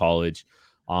in college.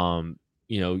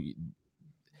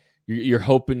 You're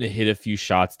hoping to hit a few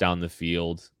shots down the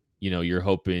field. You're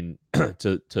hoping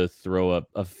to throw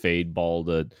a fade ball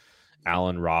to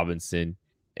Allen Robinson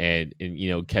and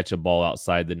catch a ball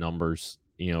outside the numbers,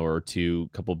 or a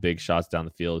couple big shots down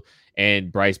the field.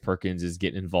 And Bryce Perkins is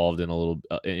getting involved in a little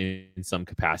in some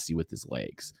capacity with his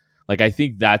legs. Like, I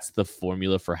think that's the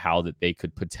formula for how that they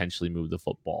could potentially move the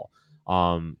football.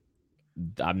 I'm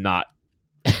not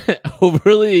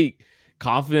overly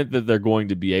confident that they're going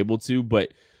to be able to,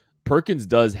 but Perkins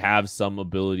does have some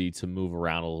ability to move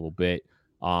around a little bit.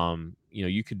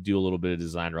 You could do a little bit of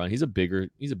design run. He's a bigger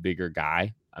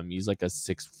guy. I mean, he's like a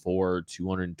 6'4",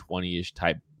 220-ish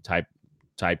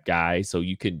type guy. So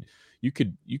you could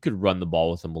run the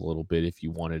ball with him a little bit if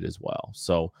you wanted as well.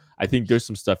 So I think there's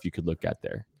some stuff you could look at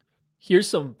there. Here's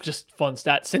some just fun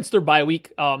stats since their bye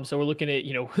week. So we're looking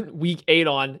at, week 8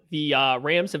 on. The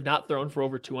Rams have not thrown for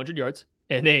over 200 yards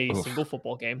in a single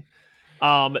football game.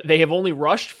 They have only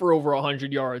rushed for over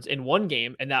 100 yards in one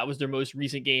game, and that was their most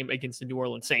recent game against the New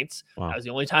Orleans Saints. Wow. That was the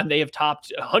only time they have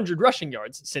topped 100 rushing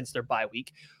yards since their bye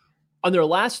week. On their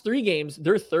last 3 games,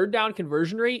 their third down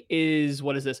conversion rate is,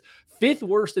 5th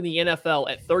worst in the NFL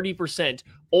at 30%,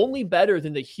 only better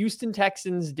than the Houston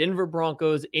Texans, Denver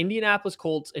Broncos, Indianapolis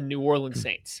Colts, and New Orleans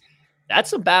Saints.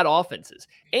 That's some bad offenses.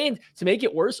 And to make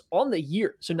it worse, on the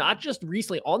year, so not just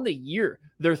recently, on the year,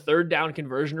 their third down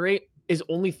conversion rate is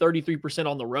only 33%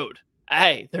 on the road.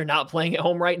 Hey, they're not playing at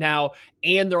home right now,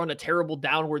 and they're on a terrible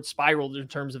downward spiral in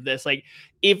terms of this. Like,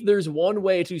 if there's one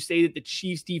way to say that the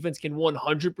Chiefs defense can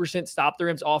 100% stop the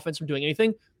Rams offense from doing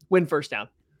anything, win first down.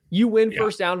 You win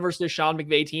first down versus the Sean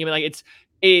McVay team. And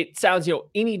it sounds,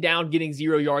 any down getting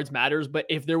 0 yards matters. But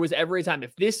if there was ever a time,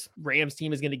 if this Rams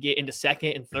team is going to get into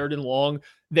second and third and long,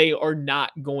 they are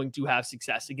not going to have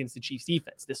success against the Chiefs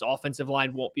defense. This offensive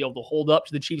line won't be able to hold up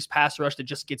to the Chiefs pass rush that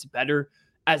just gets better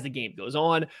as the game goes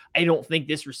on. I don't think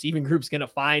this receiving group's going to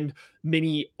find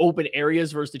many open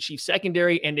areas versus the Chiefs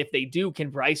secondary. And if they do, can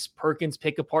Bryce Perkins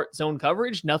pick apart zone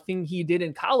coverage? Nothing he did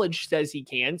in college says he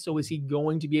can. So is he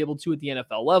going to be able to at the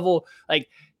NFL level?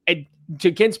 And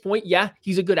to Ken's point, yeah,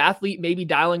 he's a good athlete, maybe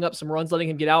dialing up some runs, letting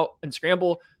him get out and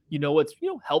scramble. What's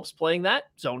helps playing that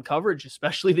zone coverage,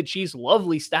 especially the Chiefs'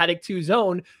 lovely static 2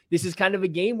 zone. This is kind of a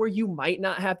game where you might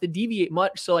not have to deviate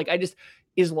much. So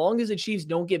as long as the Chiefs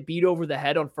don't get beat over the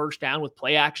head on first down with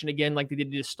play action again, like they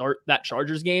did to start that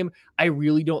Chargers game, I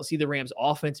really don't see the Rams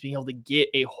offense being able to get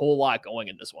a whole lot going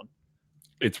in this one.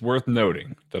 It's worth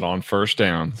noting that on first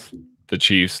downs, the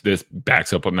Chiefs, this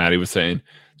backs up what Maddie was saying,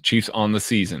 Chiefs on the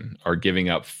season are giving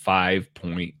up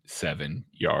 5.7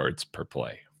 yards per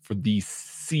play for the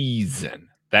season.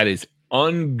 That is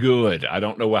ungood. I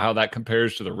don't know how that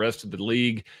compares to the rest of the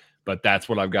league, but that's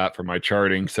what I've got for my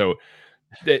charting. So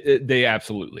they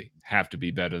absolutely have to be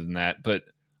better than that. But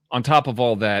on top of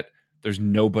all that, there's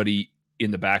nobody in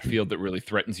the backfield that really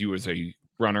threatens you as a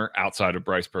runner outside of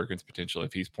Bryce Perkins potentially.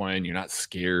 If he's playing, you're not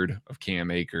scared of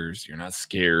Cam Akers. You're not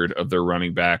scared of their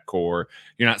running back core.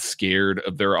 You're not scared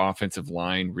of their offensive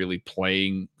line really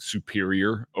playing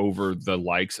superior over the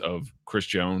likes of Chris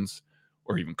Jones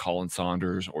or even Colin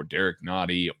Saunders or Derek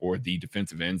Nottie or the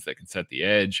defensive ends that can set the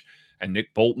edge. And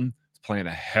Nick Bolton is playing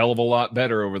a hell of a lot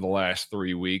better over the last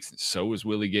 3 weeks. And so is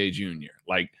Willie Gay Jr.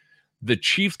 The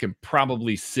Chiefs can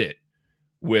probably sit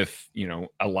with,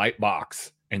 a light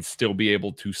box and still be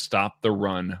able to stop the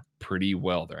run pretty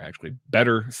well. They're actually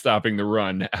better stopping the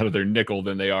run out of their nickel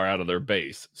than they are out of their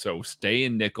base. So stay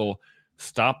in nickel,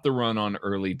 stop the run on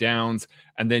early downs,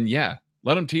 and then,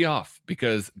 let them tee off,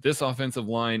 because this offensive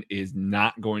line is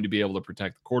not going to be able to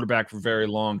protect the quarterback for very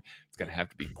long. It's going to have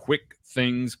to be quick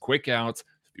things, quick outs.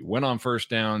 If you win on first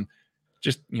down,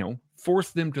 just,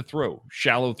 force them to throw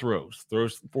shallow throws,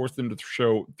 force them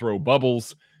to throw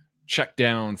bubbles, check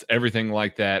downs, everything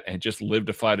like that, and just live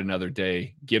to fight another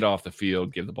day, get off the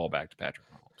field, give the ball back to Patrick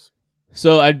Mahomes.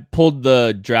 So I pulled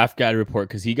the draft guide report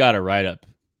because he got a write-up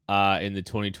in the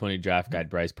 2020 draft guide.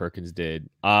 Bryce Perkins did.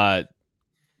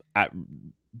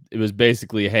 It was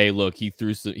basically, hey, look, he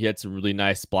had some really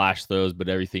nice splash throws, but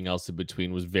everything else in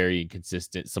between was very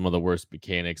inconsistent. Some of the worst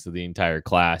mechanics of the entire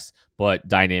class, but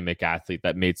dynamic athlete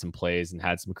that made some plays and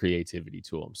had some creativity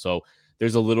to him. So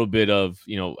there's a little bit of,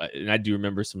 and I do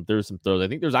remember there were some throws. I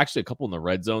think there's actually a couple in the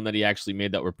red zone that he actually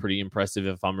made that were pretty impressive.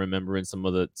 If I'm remembering some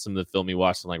of the film he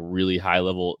watched, some really high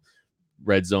level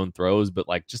red zone throws, but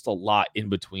just a lot in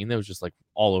between that was just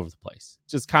all over the place,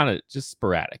 just kind of just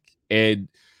sporadic. And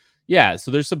yeah,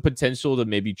 so there's some potential to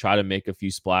maybe try to make a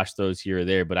few splash throws here or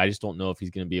there, but I just don't know if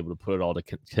he's going to be able to put it all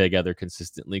together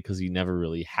consistently, because he never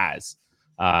really has.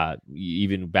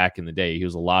 Even back in the day, he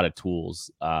was a lot of tools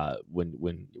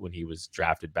when he was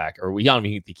drafted back, or I don't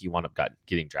even think he wound up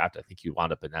getting drafted. I think he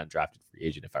wound up an undrafted free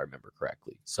agent, if I remember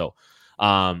correctly. So,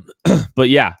 but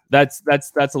yeah, that's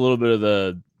a little bit of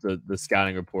the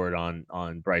scouting report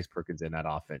on Bryce Perkins in that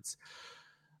offense.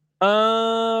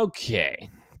 Okay,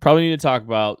 probably need to talk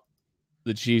about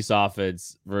the Chiefs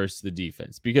offense versus the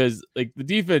defense, because the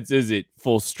defense isn't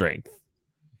full strength,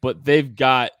 but they've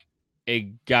got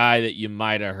a guy that you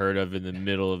might have heard of in the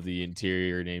middle of the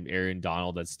interior named Aaron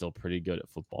Donald that's still pretty good at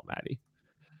football, Maddie.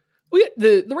 Well,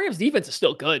 yeah, the Rams defense is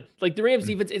still good. The Rams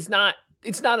defense, it's not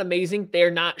amazing. They're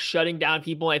not shutting down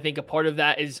people. I think a part of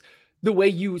that is the way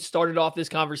you started off this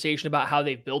conversation about how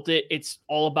they've built it. It's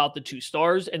all about the 2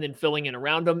 stars and then filling in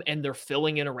around them, and their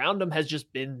filling in around them has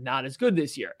just been not as good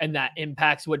this year. And that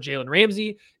impacts what Jalen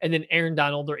Ramsey and then Aaron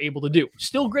Donald are able to do.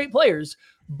 Still great players,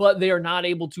 but they are not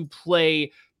able to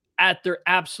play at their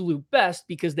absolute best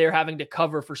because they're having to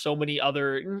cover for so many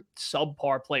other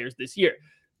subpar players this year.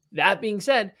 That being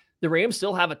said, the Rams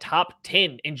still have a top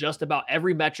 10 in just about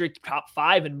every metric, top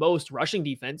 5 in most rushing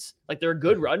defense. They're a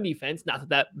good run defense. Not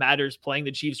that matters playing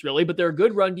the Chiefs really, but they're a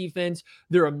good run defense.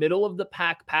 They're a middle of the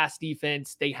pack pass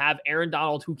defense. They have Aaron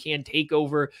Donald who can take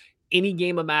over any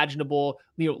game imaginable.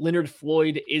 Leonard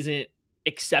Floyd isn't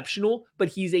exceptional, but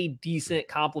he's a decent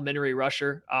complementary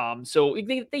rusher. So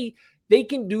they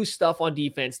can do stuff on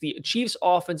defense. The Chiefs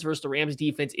offense versus the Rams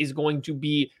defense is going to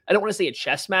be, I don't want to say a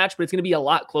chess match, but it's going to be a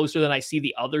lot closer than I see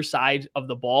the other side of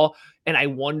the ball. And I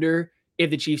wonder if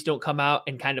the Chiefs don't come out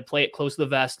and kind of play it close to the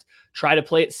vest, try to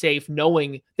play it safe,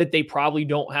 knowing that they probably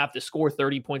don't have to score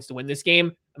 30 points to win this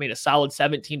game. I mean, a solid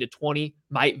 17-20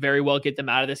 might very well get them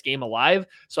out of this game alive.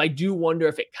 So I do wonder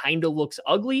if it kind of looks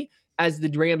ugly as the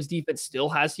Rams defense still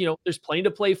has, there's plenty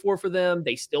to play for them.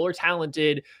 They still are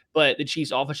talented, but the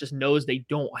Chiefs offense just knows they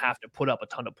don't have to put up a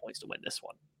ton of points to win this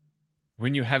one.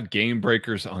 When you have game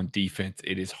breakers on defense,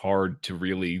 it is hard to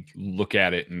really look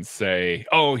at it and say,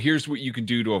 oh, here's what you can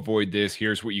do to avoid this.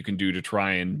 Here's what you can do to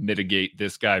try and mitigate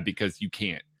this guy, because you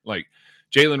can't. Like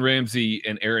Jalen Ramsey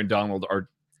and Aaron Donald are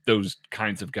those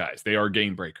kinds of guys. They are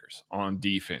game breakers on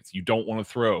defense. You don't want to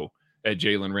throw at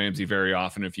Jalen Ramsey very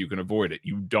often if you can avoid it.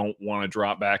 You don't want to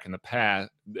drop back in the pocket,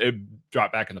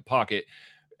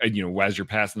 as you're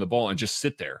passing the ball and just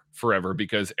sit there forever,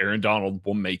 because Aaron Donald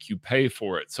will make you pay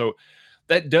for it. So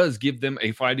that does give them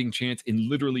a fighting chance in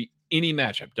literally any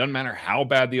matchup. Doesn't matter how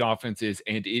bad the offense is,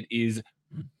 and it is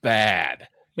bad.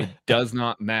 It does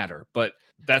not matter. But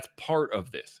that's part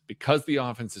of this. Because the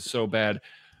offense is so bad,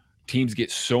 teams get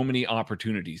so many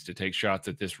opportunities to take shots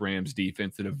at this Rams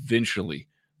defense that eventually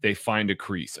they find a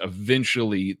crease.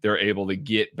 Eventually, they're able to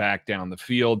get back down the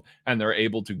field, and they're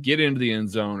able to get into the end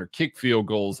zone or kick field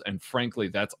goals. And frankly,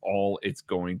 that's all it's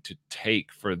going to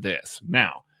take for this.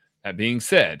 Now, that being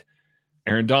said,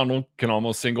 Aaron Donald can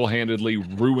almost single-handedly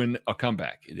ruin a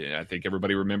comeback. I think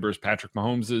everybody remembers Patrick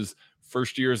Mahomes'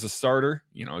 first year as a starter,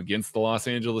 against the Los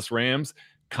Angeles Rams,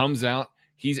 comes out.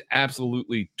 He's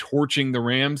absolutely torching the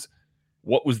Rams.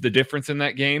 What was the difference in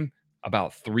that game?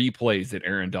 About 3 plays that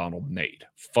Aaron Donald made.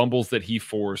 Fumbles that he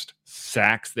forced,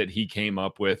 sacks that he came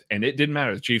up with, and it didn't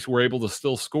matter. The Chiefs were able to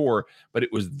still score, but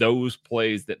it was those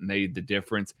plays that made the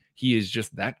difference. He is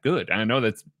just that good. I know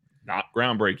that's not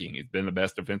groundbreaking. He's been the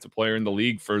best defensive player in the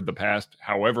league for the past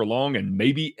however long, and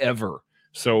maybe ever.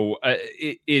 So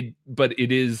but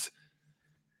it is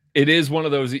one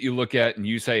of those that you look at and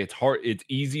you say it's hard. It's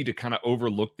easy to kind of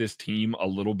overlook this team a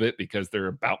little bit because they're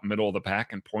about middle of the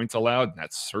pack in points allowed. And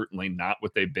that's certainly not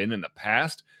what they've been in the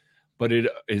past, but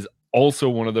it is also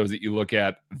one of those that you look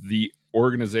at the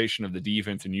organization of the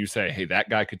defense and you say, hey, that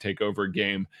guy could take over a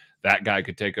game. That guy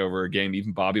could take over a game.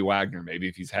 Even Bobby Wagner, maybe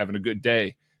if he's having a good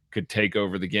day, could take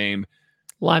over the game.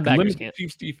 Linebackers can't.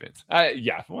 Chiefs defense.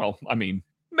 Yeah. Well, I mean,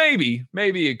 maybe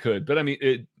it could, but I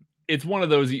mean, it's one of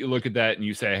those that you look at that and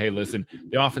you say, hey, listen,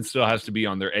 the offense still has to be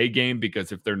on their A game,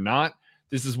 because if they're not,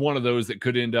 this is one of those that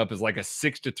could end up as like a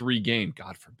 6-3 game,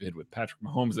 God forbid, with Patrick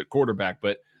Mahomes at quarterback,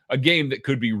 but a game that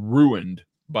could be ruined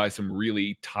by some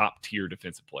really top tier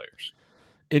defensive players.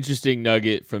 Interesting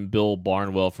nugget from Bill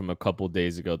Barnwell from a couple of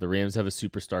days ago. The Rams have a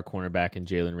superstar cornerback in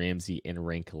Jalen Ramsey and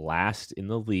rank last in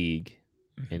the league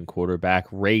in quarterback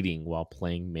rating while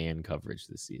playing man coverage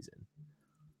this season.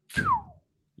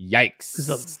 Yikes.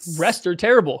 Because the rest are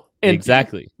terrible. And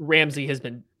exactly. Ramsey has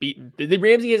been beaten.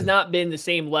 Ramsey has not been the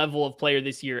same level of player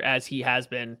this year as he has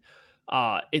been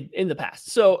in the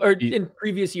past. Or in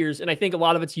previous years. And I think a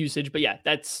lot of it's usage. But yeah,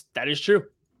 that is true.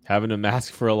 Having to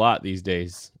mask for a lot these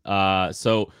days.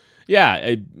 So yeah,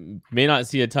 I may not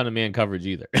see a ton of man coverage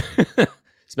either.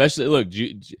 Especially look,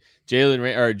 Juju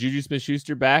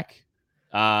Smith-Schuster back.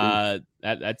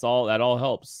 That all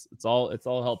helps. It's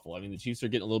all helpful. I mean, the Chiefs are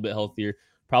getting a little bit healthier.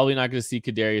 Probably not going to see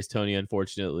Kadarius Toney,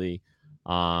 unfortunately.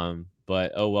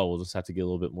 But oh well, we'll just have to get a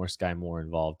little bit more Sky Moore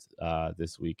involved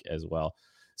this week as well.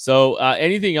 So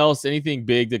anything else, anything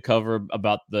big to cover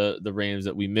about the Rams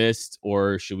that we missed,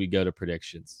 or should we go to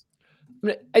predictions?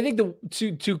 I think the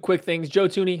two quick things. Joe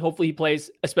Thuney, hopefully he plays,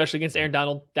 especially against Aaron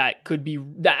Donald. That could be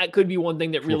one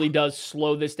thing that really does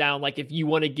slow this down. Like if you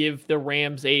want to give the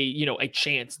Rams a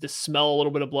chance to smell a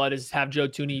little bit of blood, is have Joe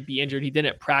Thuney be injured. He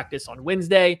didn't practice on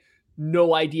Wednesday.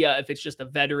 No idea if it's just a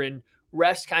veteran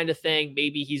rest kind of thing.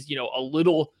 Maybe he's a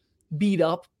little beat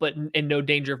up, but in no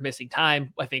danger of missing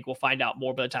time. I think we'll find out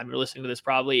more by the time you're listening to this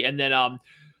probably. And then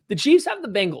the Chiefs have the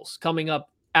Bengals coming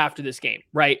up after this game,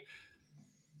 right?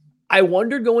 I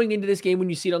wonder going into this game, when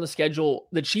you see it on the schedule,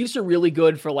 the Chiefs are really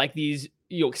good for like these,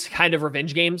 kind of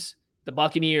revenge games. The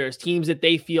Buccaneers, teams that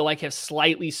they feel like have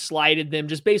slightly slighted them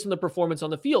just based on the performance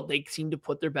on the field. They seem to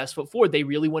put their best foot forward. They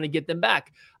really want to get them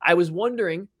back. I was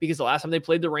wondering, because the last time they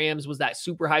played the Rams was that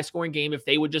super high scoring game, if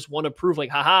they would just want to prove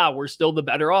like, haha, we're still the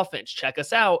better offense. Check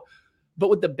us out. But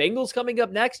with the Bengals coming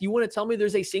up next, you want to tell me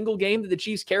there's a single game that the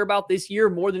Chiefs care about this year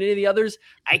more than any of the others?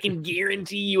 I can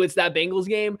guarantee you it's that Bengals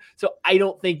game. So I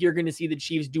don't think you're going to see the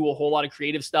Chiefs do a whole lot of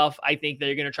creative stuff. I think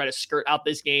they're going to try to skirt out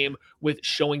this game with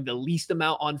showing the least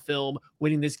amount on film,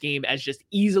 winning this game as just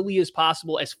easily as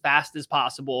possible, as fast as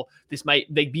possible. This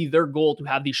might be their goal to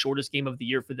have the shortest game of the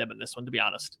year for them in this one, to be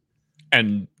honest.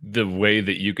 And the way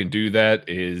that you can do that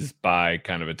is by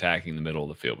kind of attacking the middle of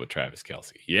the field with Travis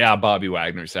Kelce. Yeah, Bobby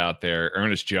Wagner's out there.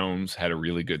 Ernest Jones had a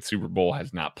really good Super Bowl,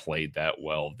 has not played that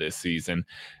well this season.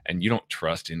 And you don't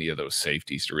trust any of those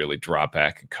safeties to really drop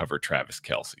back and cover Travis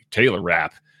Kelce. Taylor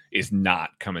Rapp is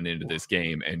not coming into this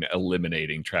game and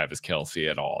eliminating Travis Kelce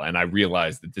at all. And I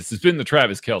realize that this has been the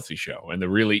Travis Kelce show. And the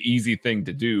really easy thing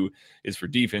to do is for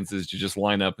defenses to just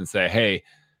line up and say, hey,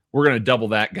 we're going to double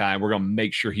that guy. We're going to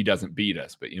make sure he doesn't beat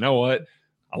us. But you know what?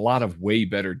 A lot of way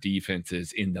better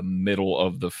defenses in the middle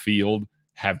of the field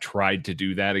have tried to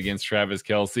do that against Travis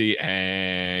Kelce,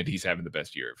 and he's having the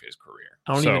best year of his career.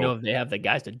 I don't even know if they have the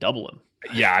guys to double him.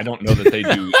 Yeah, I don't know that they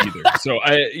do either. So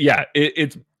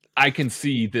I can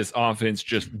see this offense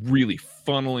just really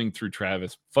funneling through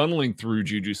Travis, funneling through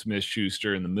Juju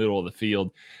Smith-Schuster in the middle of the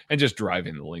field, and just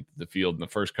driving the length of the field in the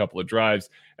first couple of drives.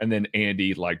 And then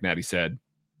Andy, like Maddie said,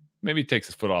 maybe takes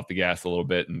his foot off the gas a little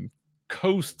bit and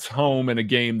coasts home in a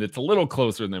game that's a little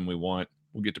closer than we want.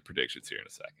 We'll get to predictions here in a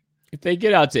second. If they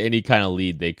get out to any kind of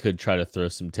lead, they could try to throw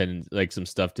some some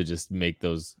stuff to just make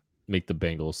the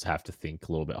Bengals have to think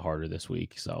a little bit harder this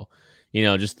week. So,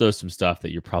 just throw some stuff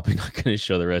that you're probably not going to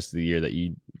show the rest of the year that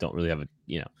you don't really have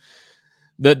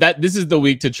this is the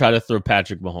week to try to throw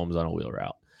Patrick Mahomes on a wheel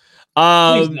route.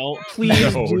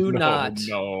 Please do not.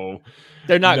 No,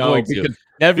 they're not going to.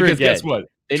 Never again. Guess what?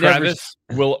 Travis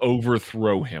will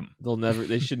overthrow him.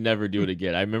 They should never do it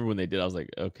again. I remember when they did, I was like,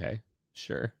 okay,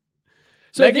 sure.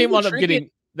 So that game wound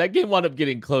up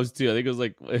getting close too. I think it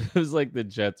was like the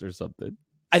Jets or something.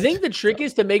 I think the trick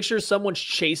is to make sure someone's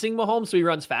chasing Mahomes so he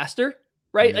runs faster,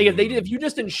 right? Like if you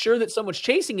just ensure that someone's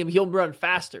chasing him, he'll run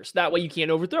faster. So that way you can't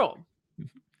overthrow him.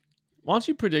 Why don't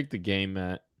you predict the game,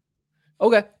 Matt?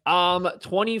 Okay.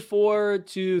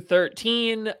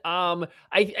 24-13. I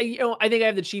think I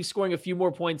have the Chiefs scoring a few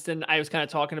more points than I was kind of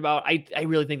talking about. I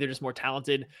really think they're just more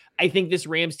talented. I think this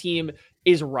Rams team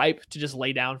is ripe to just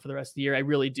lay down for the rest of the year. I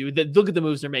really do. Look at the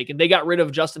moves they're making. They got rid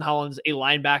of Justin Hollins, a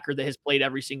linebacker that has played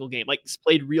every single game,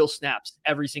 played real snaps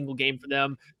every single game for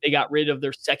them. They got rid of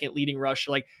their second leading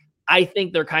rusher. I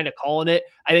think they're kind of calling it.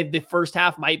 I think the first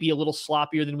half might be a little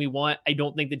sloppier than we want. I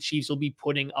don't think the Chiefs will be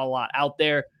putting a lot out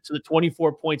there. So the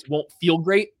 24 points won't feel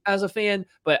great as a fan.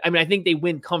 But, I think they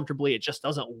win comfortably. It just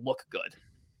doesn't look good.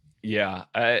 Yeah,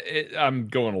 I'm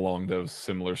going along those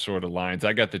similar sort of lines.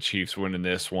 I got the Chiefs winning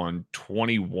this one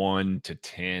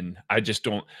 21-10. I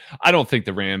don't think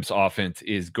the Rams offense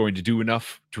is going to do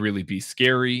enough to really be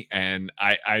scary. And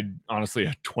I honestly,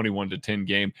 a 21-10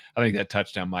 game, I think that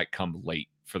touchdown might come late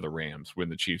for the Rams when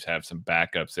the Chiefs have some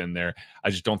backups in there.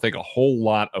 I just don't think a whole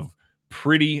lot of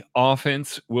pretty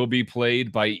offense will be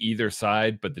played by either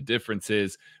side. But the difference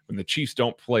is when the Chiefs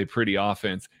don't play pretty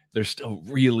offense, they're still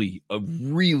really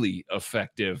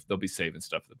effective. They'll be saving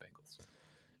stuff for the Bengals.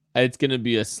 It's going to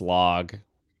be a slog.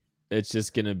 It's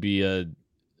just going to be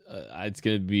it's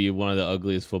going to be one of the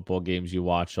ugliest football games you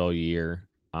watch all year.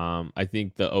 I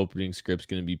think the opening script's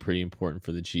going to be pretty important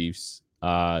for the Chiefs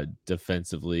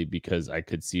defensively, because I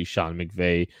could see Sean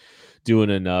McVay doing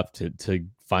enough to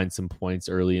find some points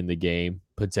early in the game,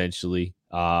 potentially.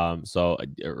 So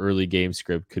an early game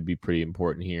script could be pretty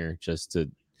important here just to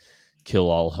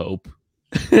kill all hope.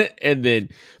 And then,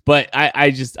 but I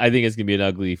think it's gonna be an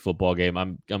ugly football game.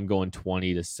 I'm going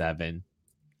 20-7.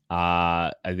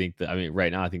 I think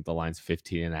right now I think the line's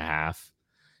 15.5.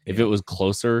 If it was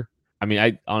closer,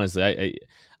 I honestly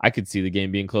could see the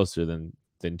game being closer than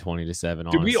 20-7.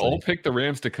 Did we all pick the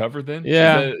Rams to cover then?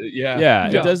 Yeah.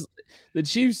 It does. The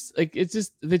Chiefs,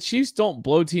 the Chiefs don't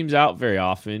blow teams out very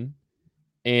often.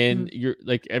 And you're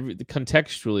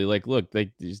contextually, look,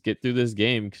 just get through this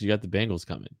game because you got the Bengals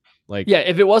coming.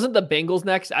 If it wasn't the Bengals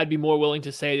next, I'd be more willing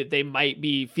to say that they might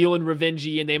be feeling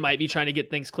revengey and they might be trying to get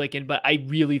things clicking. But I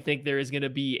really think there is going to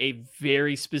be a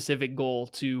very specific goal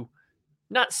to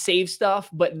not save stuff,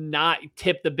 but not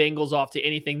tip the Bengals off to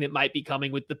anything that might be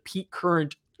coming with the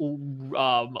current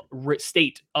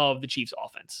state of the Chiefs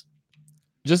offense.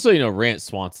 Just so you know, Rance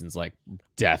Swanson's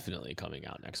definitely coming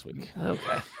out next week.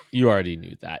 Okay. You already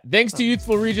knew that. Thanks to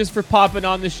Youthful Regis for popping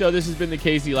on the show. This has been the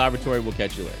KC Laboratory. We'll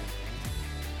catch you later.